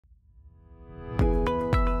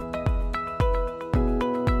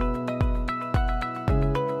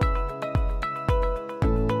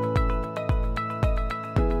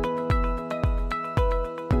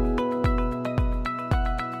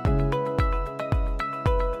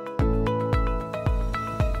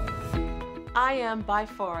I am by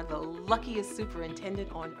far the luckiest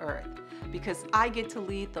superintendent on earth because I get to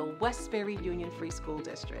lead the Westbury Union Free School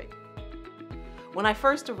District. When I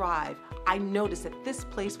first arrived, I noticed that this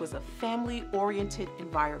place was a family-oriented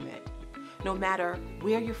environment. No matter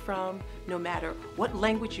where you're from, no matter what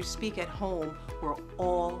language you speak at home, we're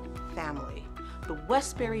all family. The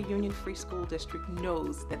Westbury Union Free School District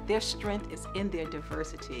knows that their strength is in their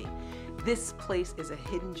diversity. This place is a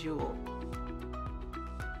hidden jewel.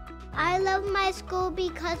 I love my school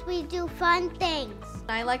because we do fun things.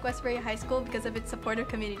 I like Westbury High School because of its supportive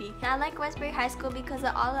community. I like Westbury High School because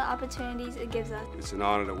of all the opportunities it gives us. It's an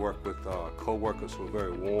honor to work with co-workers who are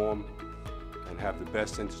very warm and have the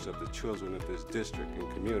best interests of the children of this district and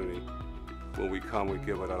community. When we come, we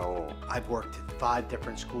give it our all. I've worked at 5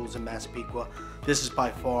 different schools in Massapequa. This is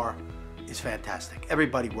by far is fantastic.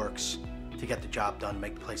 Everybody works to get the job done,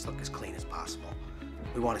 make the place look as clean as possible.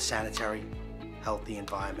 We want a sanitary, healthy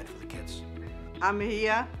environment for the kids. I'm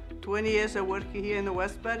here, 20 years of working here in the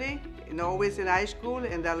Westbury, and always in high school,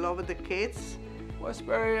 and I love the kids.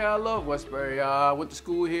 Westbury, I love Westbury. I went to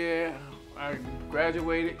school here. I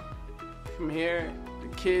graduated from here.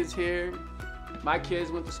 The kids here. My kids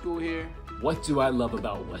went to school here. What do I love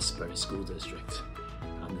about Westbury School District?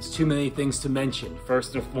 There's too many things to mention.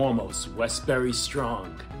 First and foremost, Westbury's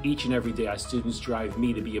strong. Each and every day our students drive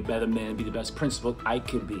me to be a better man, be the best principal I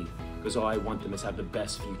can be, because all I want them is to have the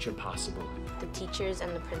best future possible. The teachers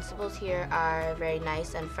and the principals here are very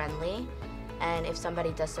nice and friendly, and if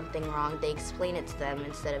somebody does something wrong, they explain it to them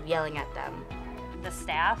instead of yelling at them. The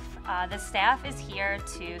staff is here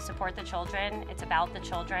to support the children. It's about the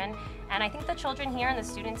children, and I think the children here and the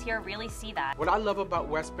students here really see that. What I love about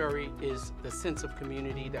Westbury is the sense of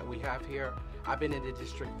community that we have here. I've been in the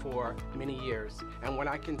district for many years, and what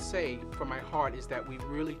I can say from my heart is that we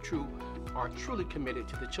really are truly committed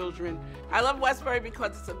to the children. I love Westbury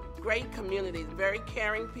because it's a great community, very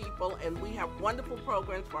caring people, and we have wonderful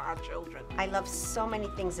programs for our children. I love so many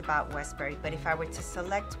things about Westbury, but if I were to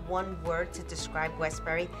select one word to describe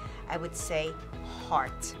Westbury, I would say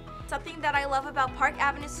heart. Something that I love about Park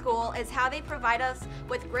Avenue School is how they provide us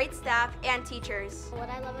with great staff and teachers. What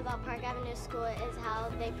I love about Park Avenue School is how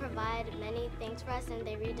they provide many things for us and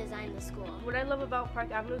they redesign the school. What I love about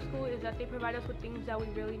Park Avenue School is that they provide us with things that we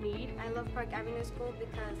really need. I love Park Avenue School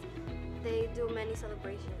because they do many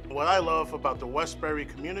celebrations. What I love about the Westbury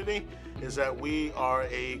community is that we are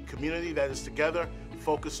a community that is together,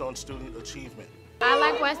 focused on student achievement. I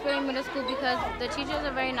like Westbury Middle School because the teachers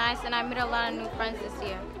are very nice and I made a lot of new friends this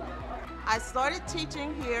year. I started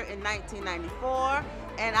teaching here in 1994,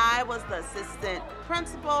 and I was the assistant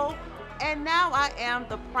principal, and now I am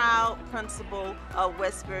the proud principal of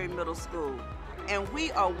Westbury Middle School. And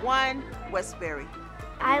we are one Westbury.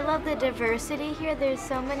 I love the diversity here. There's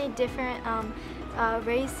so many different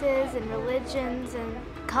races and religions and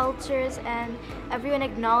cultures, and everyone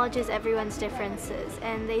acknowledges everyone's differences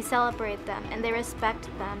and they celebrate them and they respect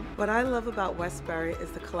them. What I love about Westbury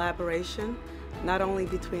is the collaboration, not only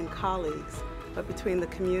between colleagues, but between the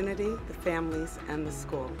community, the families, and the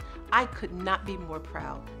school. I could not be more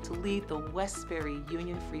proud to lead the Westbury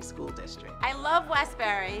Union Free School District. I love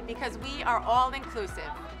Westbury because we are all inclusive.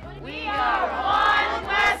 We are one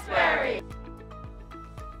Westbury!